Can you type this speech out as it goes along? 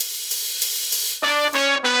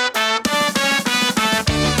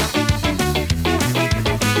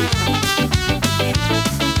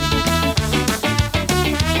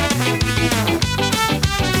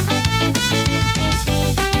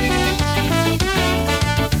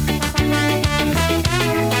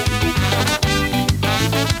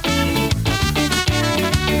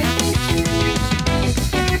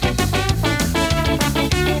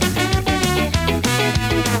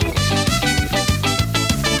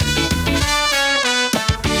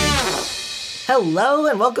Hello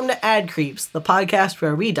and welcome to Ad Creeps, the podcast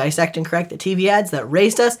where we dissect and correct the TV ads that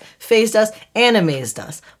raised us, phased us, and amazed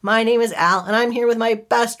us. My name is Al, and I'm here with my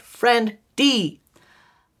best friend, Dee.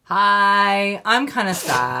 Hi, I'm kind of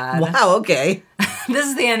sad. Wow, okay. This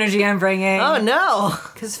is the energy I'm bringing. Oh no.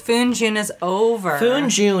 Because Foon June is over. Foon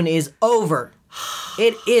June is over.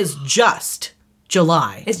 It is just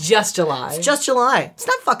July. It's just July. It's just July. It's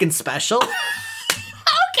not fucking special.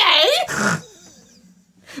 Okay.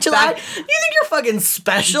 July? You think you're fucking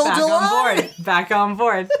special, Back July? on board. Back on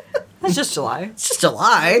board. It's just July. It's just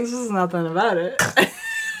July. This is nothing about it.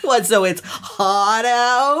 What, so it's hot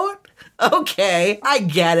out? Okay, I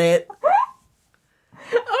get it.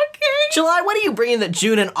 Okay. July, what are you bringing that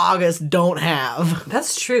June and August don't have?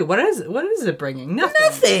 That's true. What is it bringing?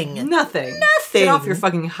 Nothing. Nothing. Get off your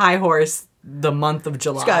fucking high horse the month of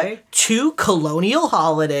July. It's got 2 colonial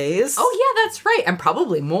holidays. Oh, yeah, that's right. And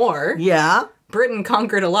probably more. Yeah. Britain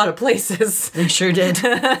conquered a lot of places. They sure did.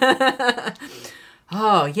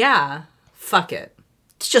 Oh, yeah. Fuck it.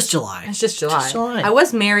 It's just July. It's just July. Just July. I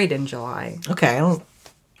was married in July. Okay,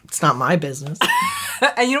 it's not my business.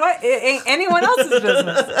 And you know what? It ain't anyone else's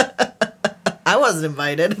business. I wasn't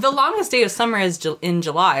invited. The longest day of summer is in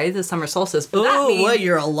July, the summer solstice. But that Oh, means what?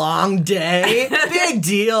 You're a long day? Big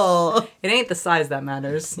deal. it ain't the size that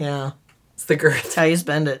matters. Yeah. It's the girth. That's how you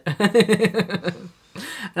spend it.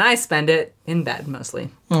 And I spend it in bed mostly.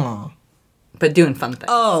 Aw. But doing fun things.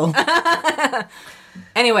 Oh.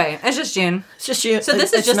 Anyway, it's just June. It's just June. So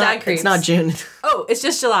this is just Ad Creeps. It's not June. Oh, it's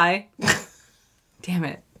just July. Damn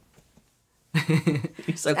it.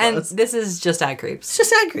 You're so And close. this is just Ad Creeps. It's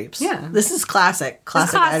just Ad Creeps. Yeah. This is classic.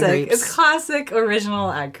 Classic It's Ad classic. Creeps. It's classic original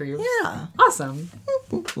Ad Creeps. Yeah. Awesome.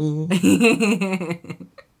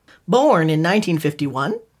 Born in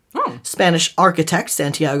 1951, Spanish architect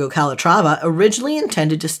Santiago Calatrava originally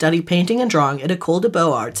intended to study painting and drawing at École des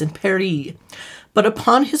Beaux-Arts in Paris. But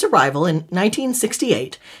upon his arrival in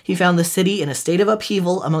 1968, he found the city in a state of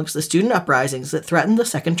upheaval amongst the student uprisings that threatened the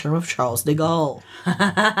second term of Charles de Gaulle. That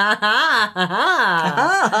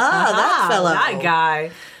fellow. That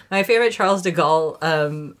guy. My favorite Charles de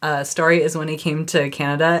Gaulle story is when he came to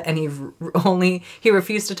Canada and he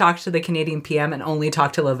refused to talk to the Canadian PM and only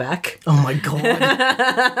talked to Levesque. Oh my God.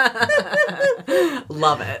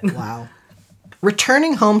 Love it. Wow.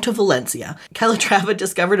 Returning home to Valencia, Calatrava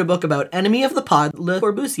discovered a book about enemy of the pod, Le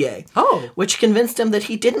Corbusier, which convinced him that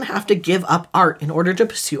he didn't have to give up art in order to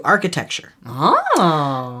pursue architecture.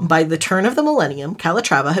 Oh. By the turn of the millennium,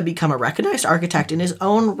 Calatrava had become a recognized architect in his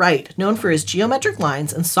own right, known for his geometric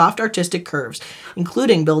lines and soft artistic curves,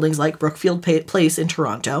 including buildings like Brookfield Place in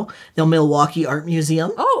Toronto, the Milwaukee Art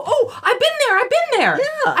Museum. Oh, I've been there. Yeah.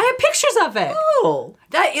 I have pictures of it. Oh.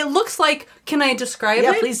 That it looks like, can I describe it?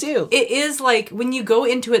 Yeah, please do. It is like, when you go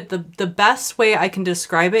into it, the best way I can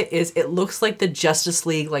describe it is it looks like the Justice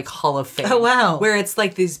League, like, Hall of Fame. Oh, wow. Where it's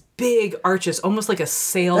like these big arches, almost like a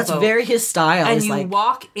sailboat. That's very his style. And It's you like,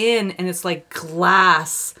 walk in and it's like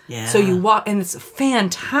glass. Yeah. So you walk, and it's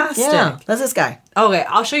fantastic. yeah, that's this guy. Okay,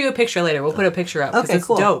 I'll show you a picture later. We'll put a picture up because Okay, it's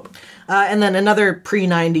cool. dope. And then another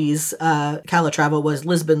pre-90s Calatrava was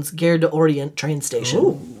Lisbon's Gare de Orient train station.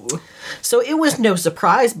 Ooh. So it was no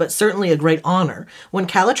surprise, but certainly a great honor, when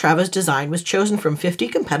Calatrava's design was chosen from 50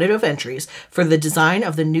 competitive entries for the design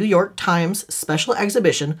of the New York Times special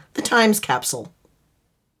exhibition, the Times Capsule.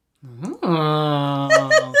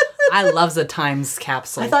 Oh. I loves a Times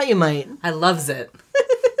capsule. I thought you might. I loves it.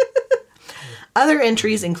 Other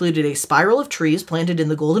entries included a spiral of trees planted in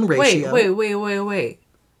the Golden Ratio. Wait.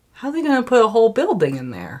 How are they going to put a whole building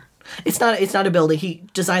in there? It's not a building. He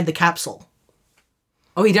designed the capsule.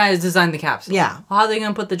 Oh, he designed the capsule. Yeah. Well, how are they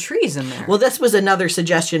going to put the trees in there? Well, this was another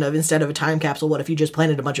suggestion of, instead of a time capsule, what if you just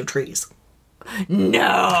planted a bunch of trees?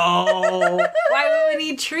 No. Why would we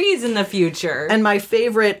need trees in the future? And my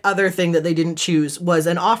favorite other thing that they didn't choose was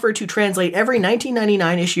an offer to translate every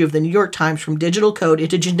 1999 issue of the New York Times from digital code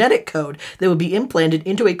into genetic code that would be implanted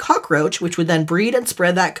into a cockroach, which would then breed and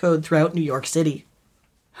spread that code throughout New York City.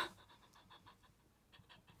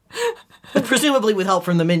 Presumably with help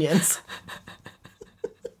from the minions.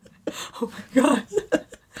 Oh my God.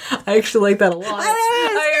 I actually like that a lot. I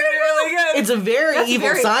really good. It's a very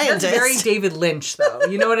evil scientist. That's very David Lynch, though.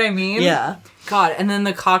 You know what I mean? Yeah. God, and then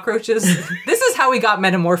the cockroaches. This is how we got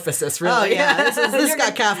Metamorphosis, really. Oh, yeah. This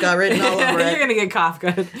got Kafka written all over it. You're going to get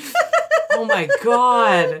Kafka. Oh, my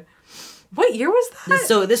God. What year was that?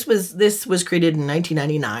 So this was created in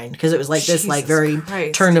 1999 because it was like this like Jesus very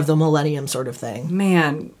Christ. turn of the millennium sort of thing.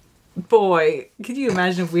 Man, boy, could you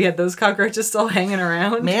imagine if we had those cockroaches still hanging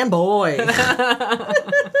around? Man, boy.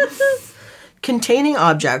 Containing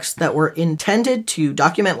objects that were intended to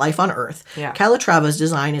document life on Earth, Calatrava's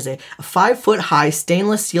design is a 5-foot-high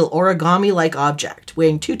stainless steel origami-like object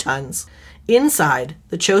weighing 2 tons. Inside,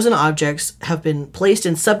 the chosen objects have been placed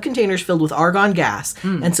in subcontainers filled with argon gas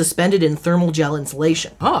and suspended in thermal gel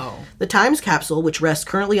insulation. Oh. The Times capsule, which rests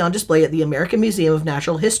currently on display at the American Museum of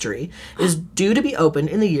Natural History, is due to be opened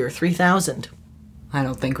in the year 3000. I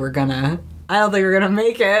don't think we're gonna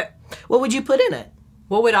make it. What would you put in it?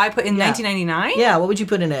 What would I put in 1999? Yeah, what would you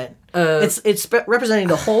put in it? It's representing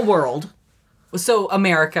the whole world. So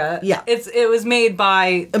America. Yeah. It was made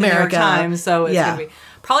by the New York Times, so it's gonna be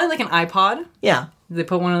probably like an iPod. Yeah. Did they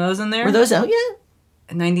put one of those in there? Were those out yet?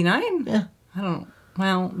 99? Yeah. I don't.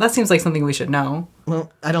 Well, that seems like something we should know.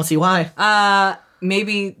 Well, I don't see why.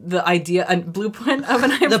 Maybe the idea, a blueprint of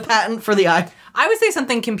an iPod. The patent for the iPod. I would say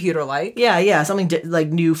something computer-like. Yeah, something like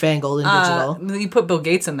newfangled and digital. You put Bill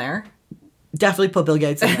Gates in there. Definitely put Bill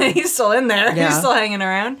Gates in there. He's still in there. Yeah. He's still hanging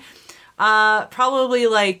around. Probably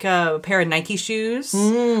like a pair of Nike shoes.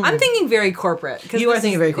 I'm thinking very corporate. You are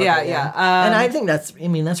thinking very corporate. Yeah. And I think that's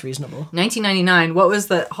reasonable. 1999. What was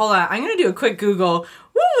hold on, I'm going to do a quick Google.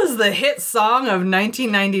 What was the hit song of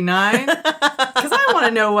 1999? Because I want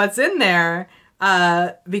to know what's in there.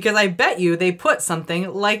 Because I bet you they put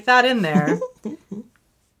something like that in there.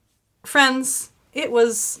 Friends, it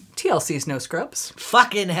was TLC's No Scrubs.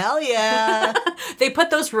 Fucking hell yeah. They put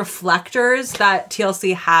those reflectors that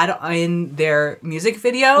TLC had in their music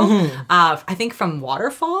video, I think from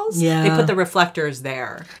Waterfalls. Yeah. They put the reflectors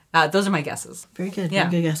there. Those are my guesses. Very good. Yeah.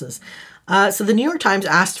 Very good guesses. So the New York Times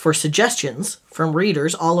asked for suggestions from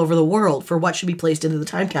readers all over the world for what should be placed into the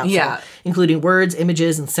time capsule, including words,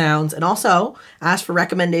 images, and sounds, and also asked for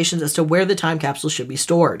recommendations as to where the time capsule should be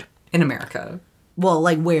stored. In America. Well,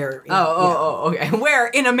 like where? Okay. Where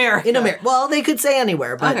in America? In America. Well, they could say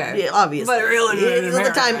anywhere, but obviously. But really,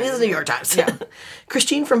 the time is the New York Times. Yeah.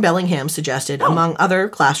 Christine from Bellingham suggested, among other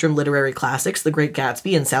classroom literary classics, The Great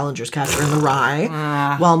Gatsby and Salinger's Catcher in the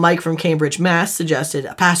Rye, while Mike from Cambridge, Mass. suggested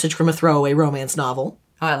a passage from a throwaway romance novel.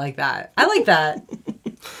 Oh, I like that.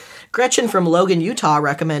 Gretchen from Logan, Utah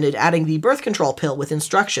recommended adding the birth control pill with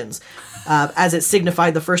instructions, as it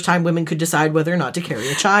signified the first time women could decide whether or not to carry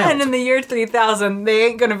a child. And in the year 3000, they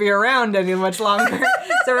ain't going to be around any much longer.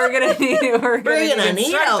 So we're going to need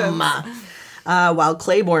instructions. While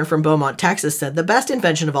Claiborne from Beaumont, Texas said the best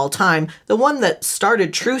invention of all time, the one that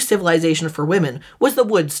started true civilization for women, was the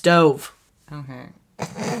wood stove. Okay.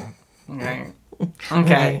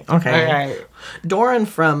 Doran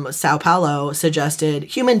from Sao Paulo suggested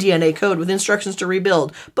human DNA code with instructions to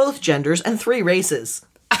rebuild both genders and 3 races.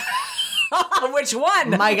 Which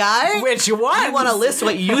one? My guy? Which one? You want to list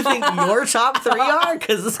what you think your top 3 are?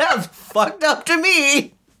 Because it sounds fucked up to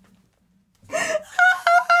me.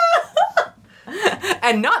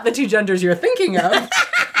 And not the 2 genders you're thinking of.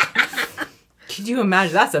 Could you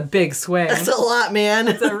imagine? That's a big swing. That's a lot, man.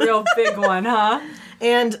 It's a real big one, huh?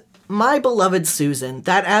 And my beloved Susan,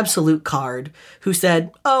 that absolute card, who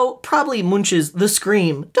said, oh, probably Munch's The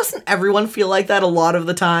Scream. Doesn't everyone feel like that a lot of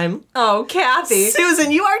the time? Oh, Kathy.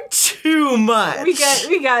 Susan, you are too much.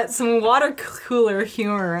 We got some water cooler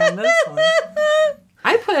humor on this one.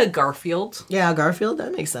 I put a Garfield. Yeah, Garfield,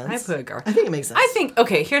 that makes sense. I put a Garfield. I think it makes sense.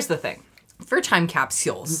 Okay, here's the thing. For time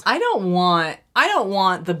capsules, I don't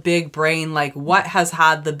want the big brain, like what has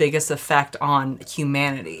had the biggest effect on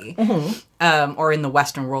humanity, or in the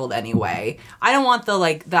Western world anyway. I don't want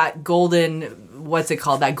that golden, what's it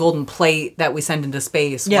called, that golden plate that we send into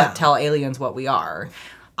space, tell aliens what we are.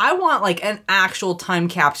 I want like an actual time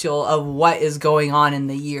capsule of what is going on in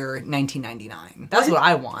the year 1999. That's what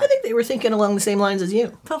I want. I think they were thinking along the same lines as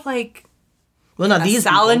you. But like... Well, not these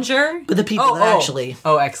Salinger, people, but the people that actually.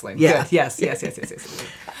 Oh, excellent! Yeah. Good. Yes.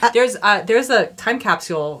 There's a time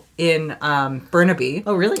capsule in Burnaby.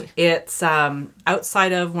 Oh, really? It's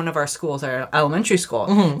outside of one of our schools, our elementary school.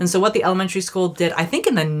 And so what the elementary school did, I think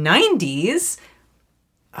in the 90s.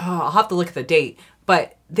 Oh, I'll have to look at the date,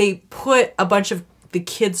 but they put a bunch of the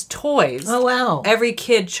kids' toys. Oh, wow. Every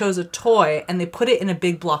kid chose a toy, and they put it in a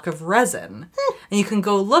big block of resin. And you can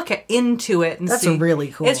go look into it and see. That's really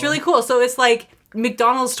cool. It's really cool. So it's like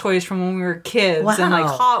McDonald's toys from when we were kids. Wow. And like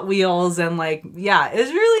Hot Wheels and like, yeah,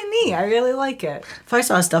 it's really neat. I really like it. If I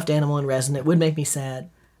saw a stuffed animal in resin, it would make me sad.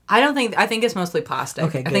 I think it's mostly plastic.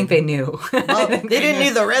 Okay, good. I think they knew. Well, they didn't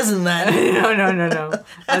need the resin then. No.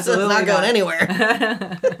 That's not going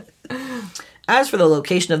anywhere. As for the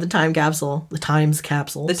location of the time capsule, the Times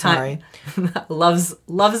capsule, loves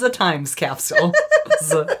a Times capsule.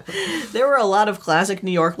 There were a lot of classic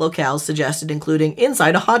New York locales suggested, including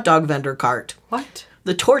inside a hot dog vendor cart. What?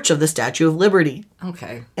 the torch of the Statue of Liberty.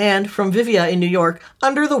 Okay. And from Vivia in New York,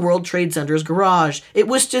 under the World Trade Center's garage. It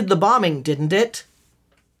withstood the bombing, didn't it?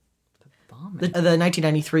 The bombing? The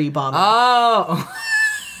 1993 bombing. Oh.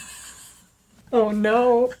 Oh,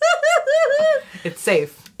 no. It's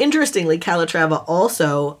safe. Interestingly, Calatrava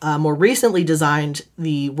also more recently designed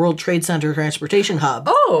the World Trade Center Transportation Hub.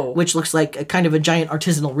 Oh. Which looks like a kind of a giant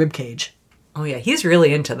artisanal rib cage. Oh, yeah. He's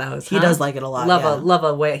really into those. He does like it a lot. Love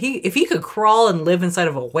a whale. If he could crawl and live inside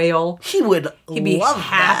of a whale, he'd be love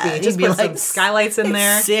happy. That. Just he'd put some skylights in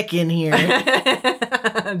there. Sick in here.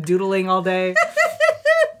 Doodling all day.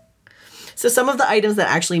 So some of the items that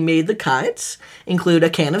actually made the cut include a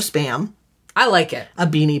can of Spam. I like it. A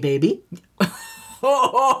Beanie Baby.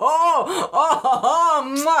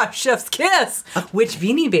 Chef's kiss. Which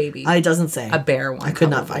Beanie Baby? It doesn't say. A bear one. I could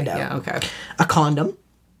not find out. Yeah, okay. A condom.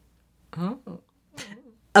 Oh.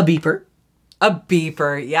 A beeper. A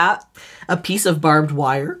beeper, yeah. A piece of barbed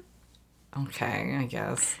wire. Okay, I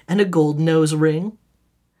guess. And a gold nose ring.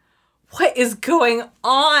 What is going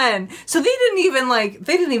on? So they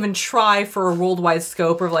didn't even try for a worldwide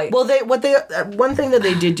scope or like. Well, one thing that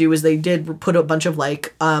they did do is they did put a bunch of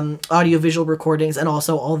like audiovisual recordings and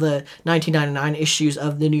also all the 1999 issues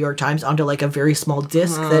of the New York Times onto like a very small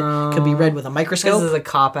disc that could be read with a microscope. This is a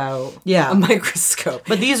cop out. Yeah, a microscope.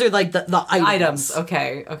 But these are like the items.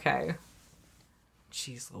 Okay.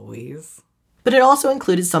 Jeez Louise. But it also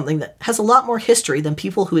included something that has a lot more history than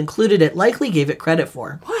people who included it likely gave it credit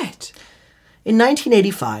for. What? In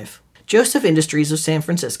 1985, Joseph Industries of San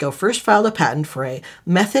Francisco first filed a patent for a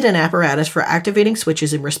method and apparatus for activating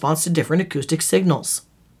switches in response to different acoustic signals.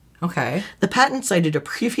 Okay. The patent cited a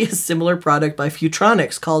previous similar product by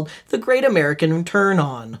Futronics called the Great American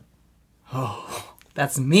Turn-On. Oh,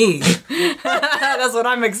 that's me. That's what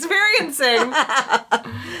I'm experiencing.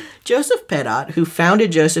 Joseph Pettit, who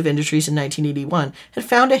founded Joseph Industries in 1981, had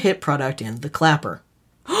found a hit product in the clapper.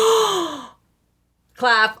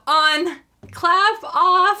 Clap on, clap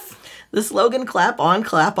off. The slogan "clap on,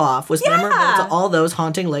 clap off" was memorable to all those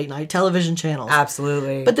haunting late-night television channels.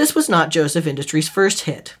 Absolutely. But this was not Joseph Industries' first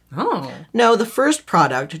hit. Oh. No, the first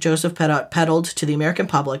product Joseph Pettit peddled to the American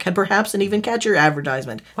public had perhaps an even catchier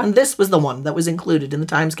advertisement. What? And this was the one that was included in the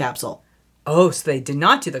Times capsule. Oh, so they did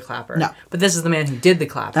not do the clapper. No. But this is the man who did the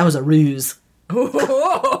clapper. That was a ruse.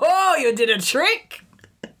 Oh, you did a trick.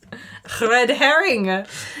 Red herring.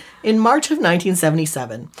 In March of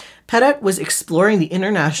 1977, Pettit was exploring the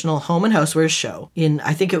International Home and Housewares Show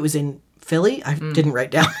I think it was in Philly. I didn't write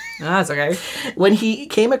down. That's okay. When he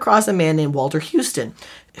came across a man named Walter Houston,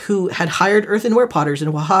 who had hired earthenware potters in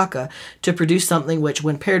Oaxaca to produce something which,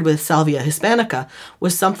 when paired with Salvia hispanica,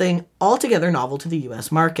 was something altogether novel to the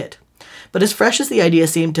U.S. market. But as fresh as the idea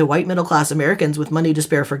seemed to white middle-class Americans with money to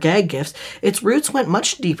spare for gag gifts, its roots went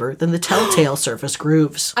much deeper than the telltale surface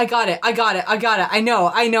grooves. I got it. I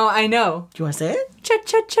know. Do you want to say it?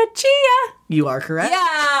 Cha-cha-cha-chia. You are correct.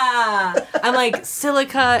 Yeah. I'm like,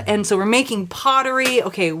 silica, and so we're making pottery.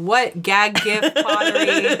 Okay, what gag gift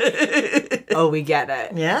pottery? Oh, we get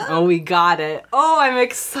it. Yeah? Oh, we got it. Oh, I'm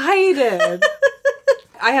excited.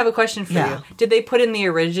 I have a question for you. Did they put in the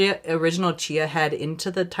original chia head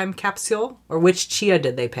into the time capsule? Or which chia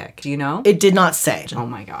did they pick? Do you know? It did not say. Oh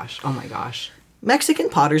my gosh. Mexican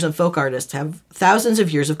potters and folk artists have thousands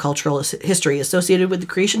of years of cultural history associated with the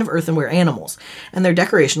creation of earthenware animals and their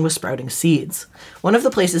decoration with sprouting seeds. One of the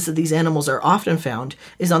places that these animals are often found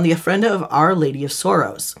is on the ofrenda of Our Lady of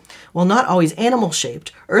Sorrows. While not always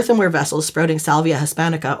animal-shaped, earthenware vessels sprouting Salvia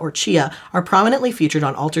hispanica or chia are prominently featured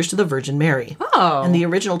on altars to the Virgin Mary. Oh. And the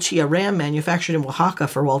original chia ram manufactured in Oaxaca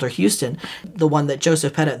for Walter Houston, the one that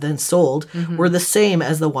Joseph Pettit then sold, were the same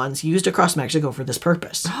as the ones used across Mexico for this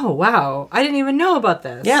purpose. Oh, wow. I didn't even know about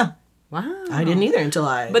this. Yeah. Wow. I didn't either until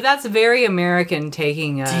But that's very American,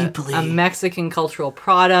 taking a Mexican cultural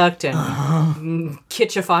product and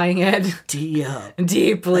kitschifying it.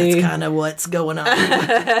 Deeply. That's kind of what's going on.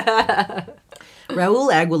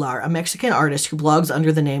 Raul Aguilar, a Mexican artist who blogs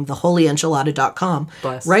under the name theholyenchilada.com,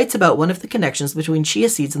 writes about one of the connections between chia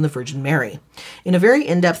seeds and the Virgin Mary, in a very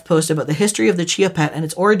in-depth post about the history of the chia pet and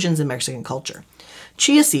its origins in Mexican culture.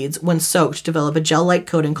 Chia seeds, when soaked, develop a gel-like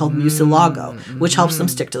coating called mucilago, which helps them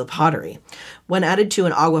stick to the pottery. When added to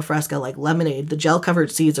an agua fresca like lemonade, the gel-covered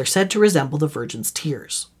seeds are said to resemble the Virgin's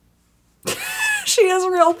tears. She has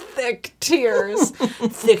real thick tears.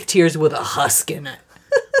 Thick tears with a husk in it.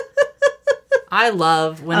 I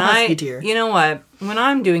love when you know what? When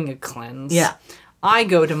I'm doing a cleanse, I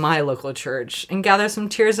go to my local church and gather some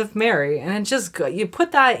Tears of Mary, and it just you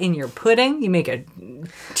put that in your pudding. You make a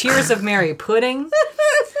Tears of Mary pudding,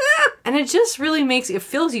 and Yeah. And it just really it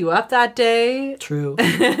fills you up that day. True.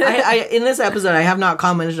 I in this episode, I have not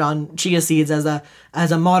commented on chia seeds as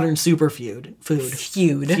a modern superfood.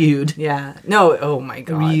 Feud. Yeah. No, oh my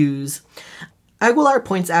God. Reuse. Aguilar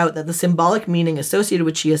points out that the symbolic meaning associated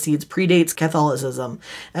with chia seeds predates Catholicism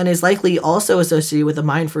and is likely also associated with the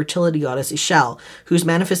Mayan fertility goddess Ixchel, whose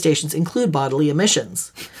manifestations include bodily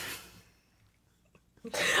emissions.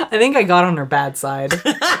 I think I got on her bad side.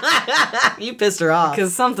 You pissed her off.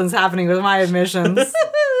 Because something's happening with my emissions.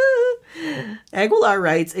 Aguilar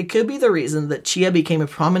writes, it could be the reason that chia became a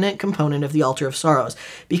prominent component of the altar of sorrows,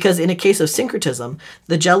 because in a case of syncretism,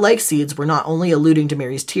 the gel-like seeds were not only alluding to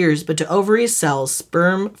Mary's tears, but to ovaries, cells,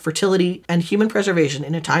 sperm, fertility, and human preservation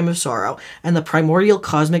in a time of sorrow, and the primordial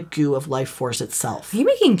cosmic goo of life force itself. Are you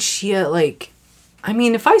making chia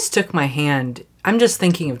if I stuck my hand... I'm just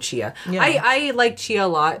thinking of chia. Yeah. I like chia a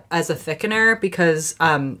lot as a thickener because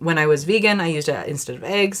when I was vegan, I used it instead of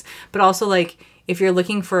eggs. But also, if you're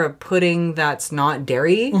looking for a pudding that's not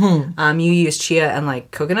dairy, you use chia and,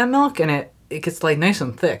 coconut milk, and it gets, nice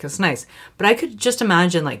and thick. It's nice. But I could just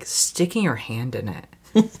imagine, sticking your hand in it.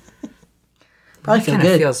 Probably feel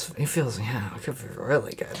good. It feels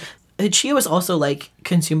really good. Chia was also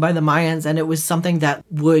consumed by the Mayans, and it was something that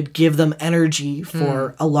would give them energy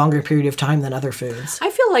for a longer period of time than other foods. I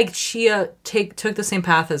feel like chia took the same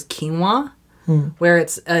path as quinoa, where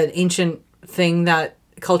it's an ancient thing that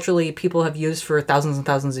culturally people have used for thousands and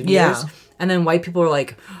thousands of years. And then white people are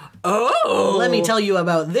like, oh, let me tell you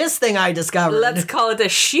about this thing I discovered. Let's call it a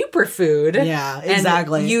superfood. Yeah,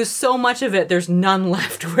 exactly. And use so much of it, there's none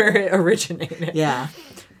left where it originated. Yeah.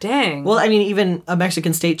 Dang. Well, even a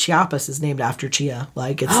Mexican state, Chiapas, is named after chia.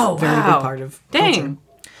 It's a very big part of culture.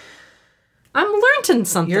 I'm learning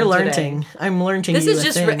something. You're learning. Today. I'm learning. This is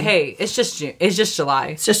just hey. It's just July.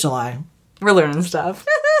 It's just July. We're learning stuff.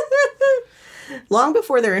 Long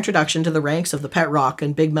before their introduction to the ranks of the pet rock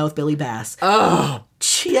and big mouth Billy Bass. Oh,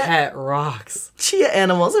 pet rocks. Chia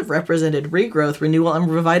animals have represented regrowth, renewal, and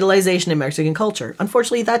revitalization in Mexican culture.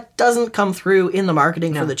 Unfortunately, that doesn't come through in the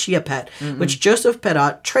marketing for the Chia Pet, which Joseph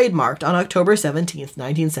Perot trademarked on October 17th,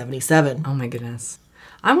 1977. Oh my goodness.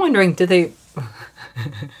 I'm wondering, did they...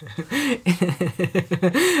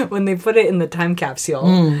 when they put it in the time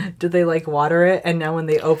capsule, did they water it, and now when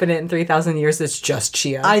they open it in 3,000 years, it's just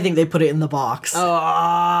chia? I think they put it in the box.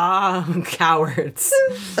 Oh, cowards.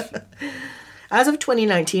 As of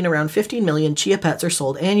 2019, around 15 million Chia Pets are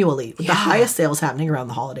sold annually, with the highest sales happening around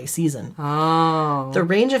the holiday season. Oh. The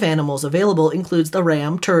range of animals available includes the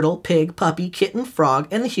ram, turtle, pig, puppy, kitten, frog,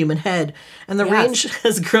 and the human head. And the range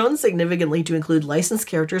has grown significantly to include licensed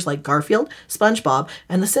characters like Garfield, SpongeBob,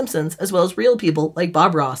 and The Simpsons, as well as real people like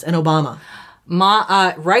Bob Ross and Obama.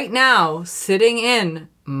 Right now, sitting in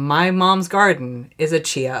my mom's garden is a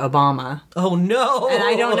Chia Obama. Oh, no. And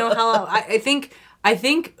I don't know how... I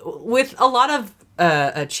think with a lot of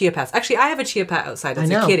chia pets. Actually, I have a chia pet outside.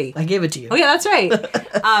 It's a kitty. I gave it to you. Oh yeah, that's right.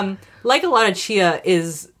 A lot of chia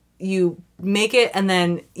is you make it and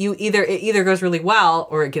then it either goes really well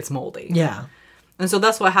or it gets moldy. Yeah. And so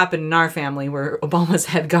that's what happened in our family, where Obama's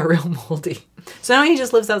head got real moldy. So now he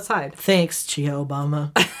just lives outside. Thanks, Chia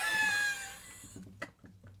Obama.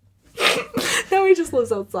 Now he just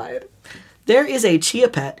lives outside. There is a Chia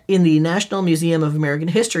Pet in the National Museum of American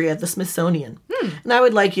History at the Smithsonian. And I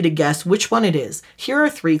would like you to guess which one it is. Here are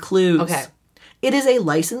 3 clues. Okay. It is a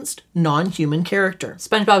licensed, non-human character.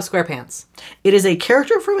 SpongeBob SquarePants. It is a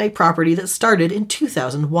character from a property that started in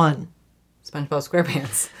 2001. SpongeBob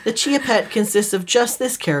SquarePants. The Chia Pet consists of just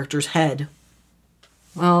this character's head.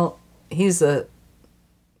 Well, he's a...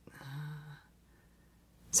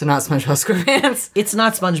 So not SpongeBob SquarePants? It's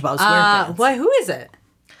not SpongeBob SquarePants. Why? Who is it?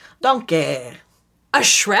 Donkey. A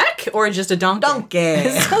Shrek? Or just a donkey?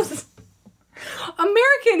 Donkey.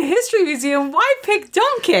 American History Museum, why pick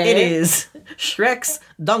donkey? It is Shrek's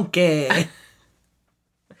donkey.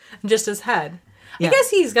 Just his head. Yeah. I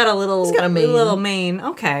guess he's got a mane. little mane.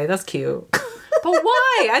 Okay, that's cute. But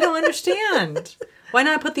why? I don't understand. Why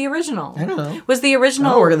not put the original? I don't know. Was the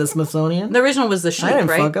original... I don't work at the Smithsonian. The original was the sheep, I didn't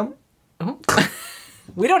right? fuck them. Oh.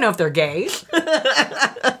 We don't know if they're gay.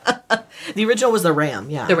 The original was the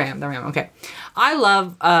ram, yeah. The ram, okay. I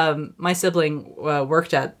love, my sibling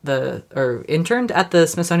interned at the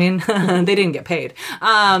Smithsonian. They didn't get paid.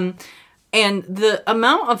 And the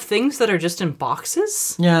amount of things that are just in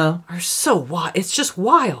boxes are so wild. It's just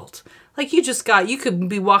wild. You could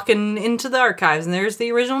be walking into the archives and there's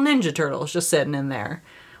the original Ninja Turtles just sitting in there.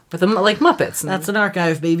 With them like Muppets. That's an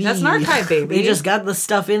archive, baby. That's an archive, baby. They just got the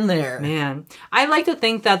stuff in there. Man. I like to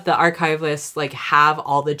think that the archivists like have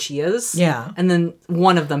all the chias. Yeah. And then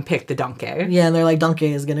one of them picked the donkey. Yeah, and they're like,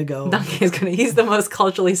 Donkey is gonna go. He's the most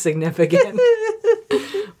culturally significant.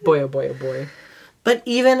 Boy, oh boy, oh boy. But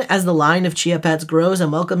even as the line of chia pets grows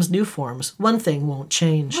and welcomes new forms, one thing won't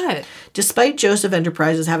change. What? Despite Joseph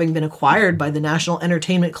Enterprises having been acquired by the National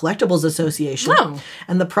Entertainment Collectibles Association,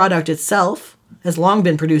 and the product itself has long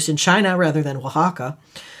been produced in China rather than Oaxaca,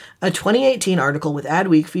 a 2018 article with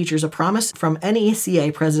Adweek features a promise from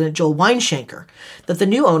NECA President Joel Weinshanker that the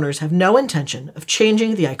new owners have no intention of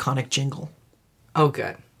changing the iconic jingle. Oh,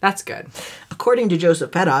 good. That's good. According to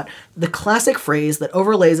Joseph Pettit, the classic phrase that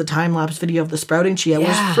overlays a time-lapse video of the sprouting chia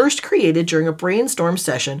was first created during a brainstorm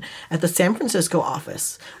session at the San Francisco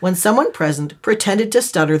office when someone present pretended to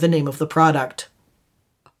stutter the name of the product.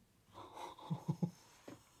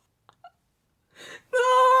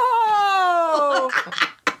 No!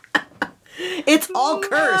 It's all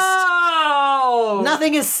cursed. No!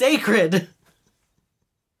 Nothing is sacred. It's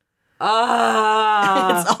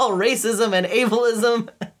all racism and ableism.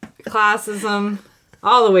 Classism.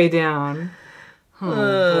 All the way down. Oh,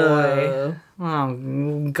 boy.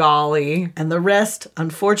 Oh, golly. And the rest,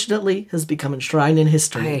 unfortunately, has become enshrined in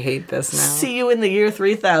history. I hate this now. See you in the year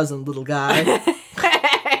 3000, little guy.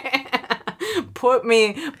 Put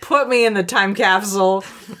me in the time capsule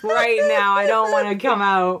right now. I don't want to come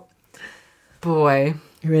out. Boy.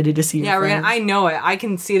 You ready to see your friends? I know it. I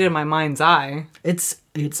can see it in my mind's eye. It's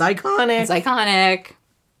iconic. It's iconic.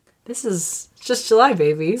 This is just July,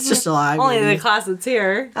 baby. It's just July. Only baby. the class that's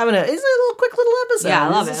here. It's a little quick little episode. Yeah, I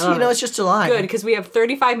love it. It's just July. Good, because we have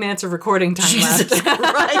 35 minutes of recording time Jesus left.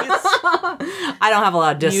 Christ. I don't have a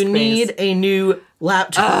lot of disk You space. need a new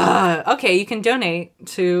laptop. Okay, you can donate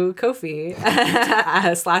to Ko-fi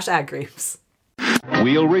 /AdGreeps.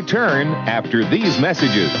 We'll return after these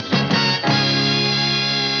messages.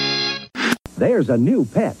 There's a new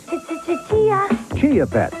pet. Chia. Chia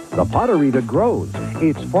Pet, the pottery that grows.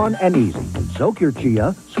 It's fun and easy. Soak your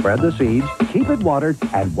chia, spread the seeds, keep it watered,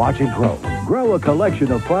 and watch it grow. Grow a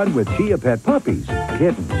collection of fun with Chia Pet puppies,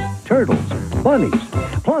 kittens, turtles, bunnies,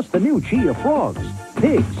 plus the new chia frogs,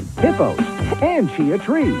 pigs, hippos, and chia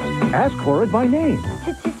trees. Ask for it by name.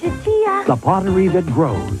 Chia. The pottery that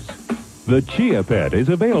grows. The Chia Pet is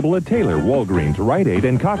available at Taylor, Walgreens, Rite Aid,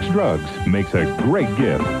 and Cox Drugs. Makes a great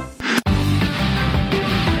gift.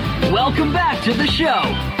 Welcome back to the show.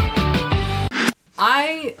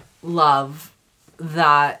 I love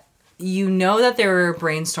that that they were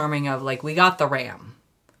brainstorming of, like, we got the ram.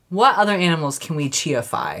 What other animals can we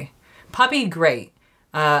chiify? Puppy, great.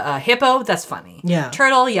 Hippo, that's funny. Yeah.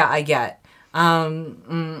 Turtle, yeah, I get.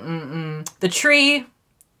 The tree,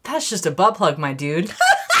 that's just a butt plug, my dude.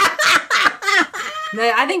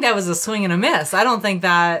 I think that was a swing and a miss. I don't think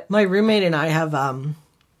that... My roommate and I have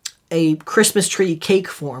a Christmas tree cake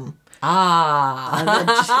form.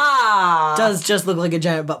 Does just look like a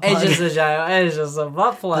giant butt plug. It's just a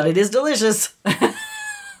butt plug. But it is delicious.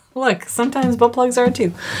 Look, sometimes butt plugs are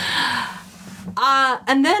too.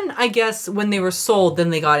 And then I guess when they were sold, then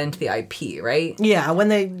they got into the IP, right? Yeah, when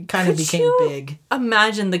they kind of became big.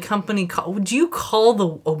 Imagine the company, would you call the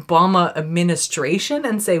Obama administration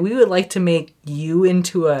and say, we would like to make you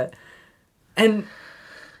into and...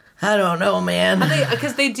 I don't know, man.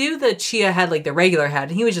 Because they do the chia head, like the regular head,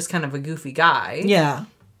 and he was just kind of a goofy guy. Yeah.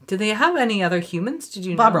 Did they have any other humans? Did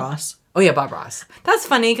you know? Bob Ross. Oh, yeah, Bob Ross. That's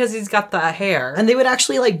funny because he's got the hair. And they would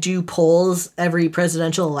actually, like, do polls every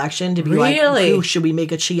presidential election to be like, who should we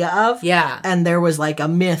make a chia of? Yeah. And there was, like, a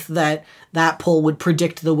myth that poll would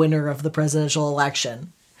predict the winner of the presidential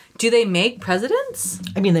election. Do they make presidents?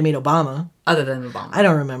 I mean, they made Obama. Other than Obama. I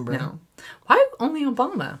don't remember. No. Why only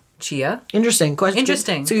Obama? Chia? Interesting question.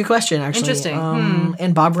 Interesting. It's a good question, actually. Interesting.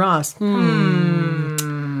 And Bob Ross.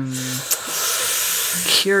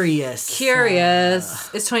 Curious.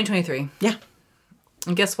 It's 2023. Yeah.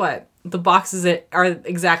 And guess what? The boxes are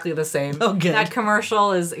exactly the same. Oh, good. That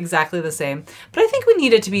commercial is exactly the same. But I think we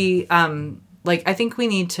need it to be, I think we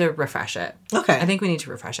need to refresh it. Okay. I think we need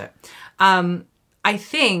to refresh it. I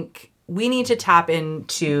think we need to tap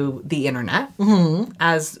into the internet,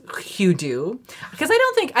 as you do. Because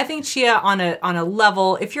I think chia on a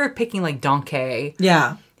level, if you're picking like Donkey.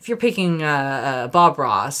 Yeah. If you're picking Bob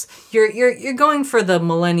Ross, you're going for the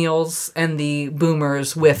millennials and the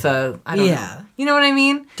boomers with I don't know. You know what I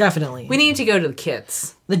mean? Definitely. We need to go to the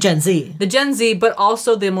kids. The Gen Z. The Gen Z, but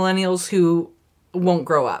also the millennials who won't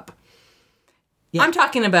grow up. Yeah. I'm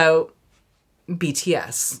talking about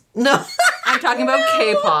BTS. No. I'm talking about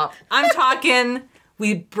K-pop. I'm talking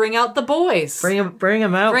We bring out the boys. Bring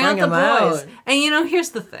them out. Bring out the boys. And here's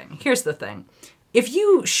the thing. If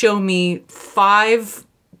you show me 5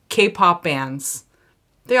 K-pop bands,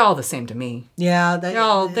 they're all the same to me. Yeah, they're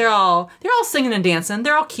all singing and dancing.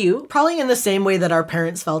 They're all cute. Probably in the same way that our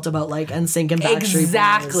parents felt about like NSYNC and Backstreet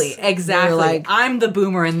Boys. Exactly. Like, I'm the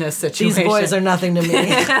boomer in this situation. These boys are nothing to me.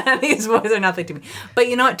 These boys are nothing to me. But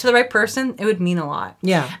you know what? To the right person, it would mean a lot.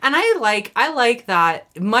 Yeah. And I like that.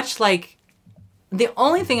 Much like the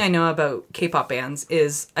only thing I know about K-pop bands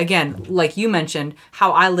is, again, like you mentioned,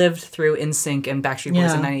 how I lived through NSYNC and Backstreet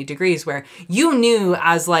Boys and 98 Degrees, where you knew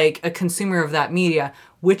as like a consumer of that media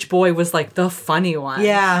which boy was like the funny one,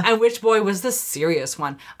 and which boy was the serious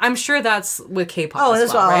one. I'm sure that's with K-pop. Oh,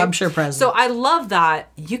 that's well, right? I'm sure present. So I love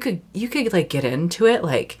that you could like get into it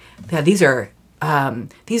like, yeah, these are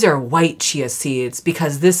white chia seeds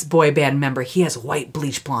because this boy band member, he has white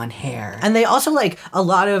bleach blonde hair. And they also like a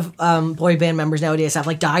lot of boy band members nowadays have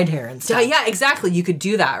like dyed hair and stuff. Yeah, exactly. You could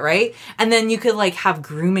do that, right? And then you could like have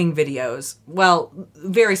grooming videos. Well,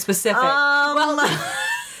 very specific.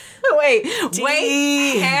 Wait,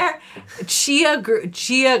 hair, chia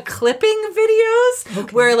clipping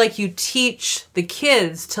videos where like you teach the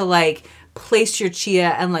kids to like place your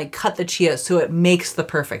chia and like cut the chia so it makes the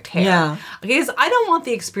perfect hair. Yeah. Because I don't want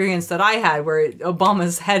the experience that I had where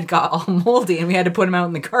Obama's head got all moldy and we had to put him out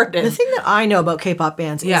in the garden. The thing that I know about K-pop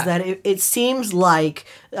bands is that it seems like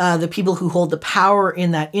the people who hold the power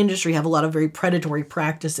in that industry have a lot of very predatory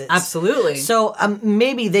practices. Absolutely. So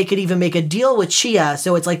maybe they could even make a deal with Chia,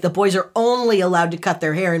 so it's like the boys are only allowed to cut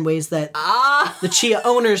their hair in ways that the Chia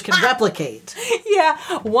owners can replicate. Yeah,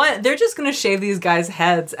 they're just going to shave these guys'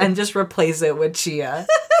 heads and just replace it with Chia.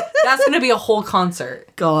 That's going to be a whole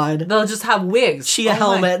concert. God. They'll just have wigs. Chia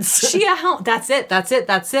helmets. Chia helmet. That's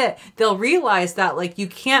it. They'll realize that, like, you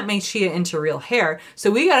can't make Chia into real hair,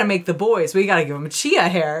 so we got to make the boys. We got to give them Chia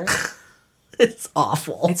hair. It's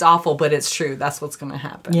awful. It's awful, but it's true. That's what's going to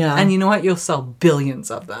happen. Yeah. And you know what? You'll sell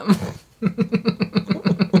billions of them. And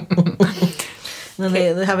then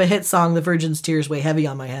they have a hit song, The Virgin's Tears Weigh Heavy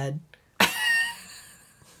on My Head.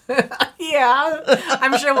 Yeah.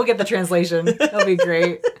 I'm sure we'll get the translation. That'll be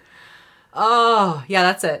great. Oh, yeah,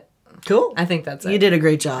 that's it. Cool. I think that's it. You did a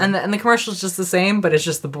great job. And the commercial's just the same, but it's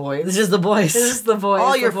just the boys. It's just the boys. It's just the boys.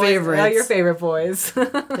 All your favorites. All your favorite boys.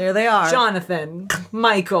 There they are. Jonathan,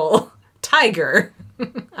 Michael, Tiger.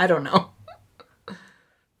 I don't know.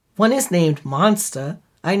 One is named Monster.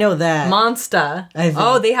 I know that. Monster.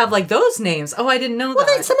 Oh, they have like those names. Oh, I didn't know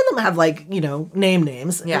that. Some of them have like,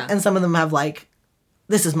 names. Yeah. And some of them have like,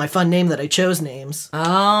 this is my fun name that I chose names.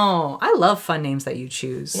 Oh, I love fun names that you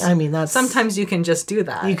choose. I mean, that's... Sometimes you can just do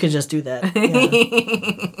that. You could just do that.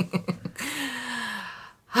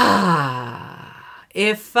 Yeah.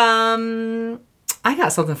 If, I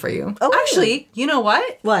got something for you. Oh, actually, you know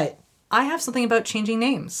what? What? I have something about changing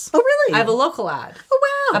names. Oh, really? I have a local ad. Oh,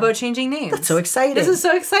 wow. About changing names. That's so exciting. This is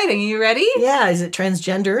so exciting. Are you ready? Yeah. Is it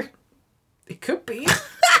transgender? It could be.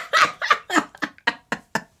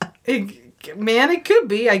 It could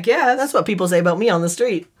be, I guess. That's what people say about me on the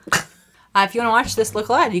street. If you want to watch this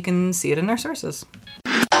local ad, you can see it in our sources.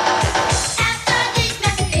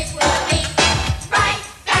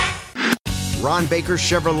 Ron Baker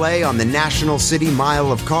Chevrolet on the National City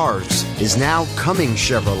Mile of Cars is now Cumming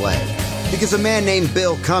Chevrolet. Because a man named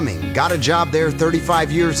Bill Cumming got a job there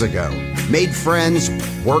 35 years ago, made friends,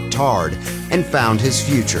 worked hard, and found his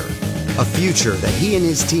future. A future that he and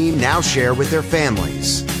his team now share with their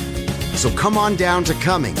families. So come on down to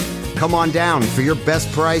Cumming. Come on down for your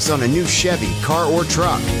best price on a new Chevy, car, or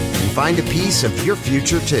truck. And find a piece of your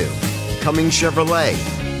future too. Cumming Chevrolet,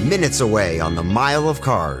 minutes away on the Mile of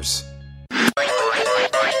Cars.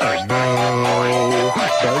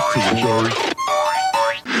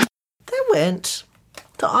 That went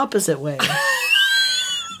the opposite way.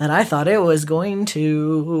 And I thought it was going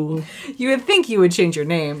to... You would think you would change your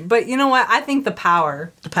name. But you know what? I think the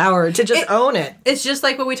power. The power to just own it. It's just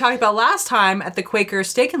like what we talked about last time at the Quaker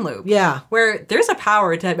Steak and Loop. Yeah. Where there's a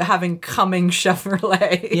power to having Cumming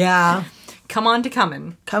Chevrolet. Yeah. Come on to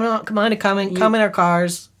Cumming. Come on to Cumming. Come in our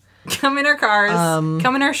cars. Come in our cars.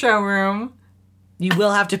 Come in our showroom. You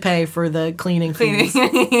will have to pay for the cleaning fees.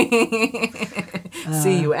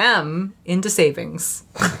 CUM into savings.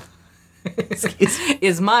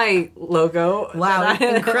 Is my logo. Wow,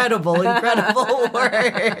 incredible work.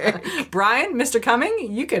 Brian, Mr.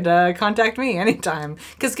 Cumming, you could contact me anytime.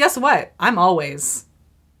 Because guess what? I'm always.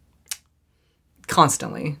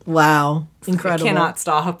 Constantly. Wow, incredible. I cannot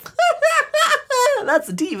stop. That's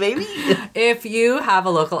a T, baby. If you have a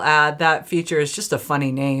local ad that features just a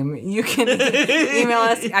funny name, you can email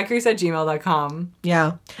us at grease@gmail.com.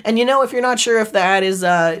 Yeah. And if you're not sure if the ad is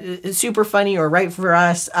super funny or right for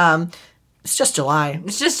us, it's just July.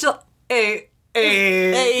 It's just it's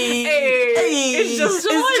just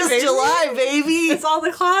July, it's just July, baby. It's all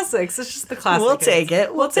the classics. It's just the classics. We'll take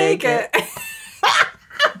it. We'll take it.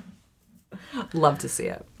 Love to see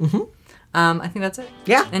it. Mm-hmm. I think that's it.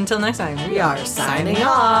 Yeah. Until next time, We are signing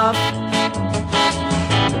off.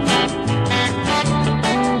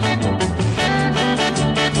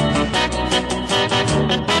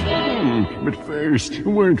 But first, a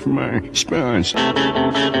word from our sponsor.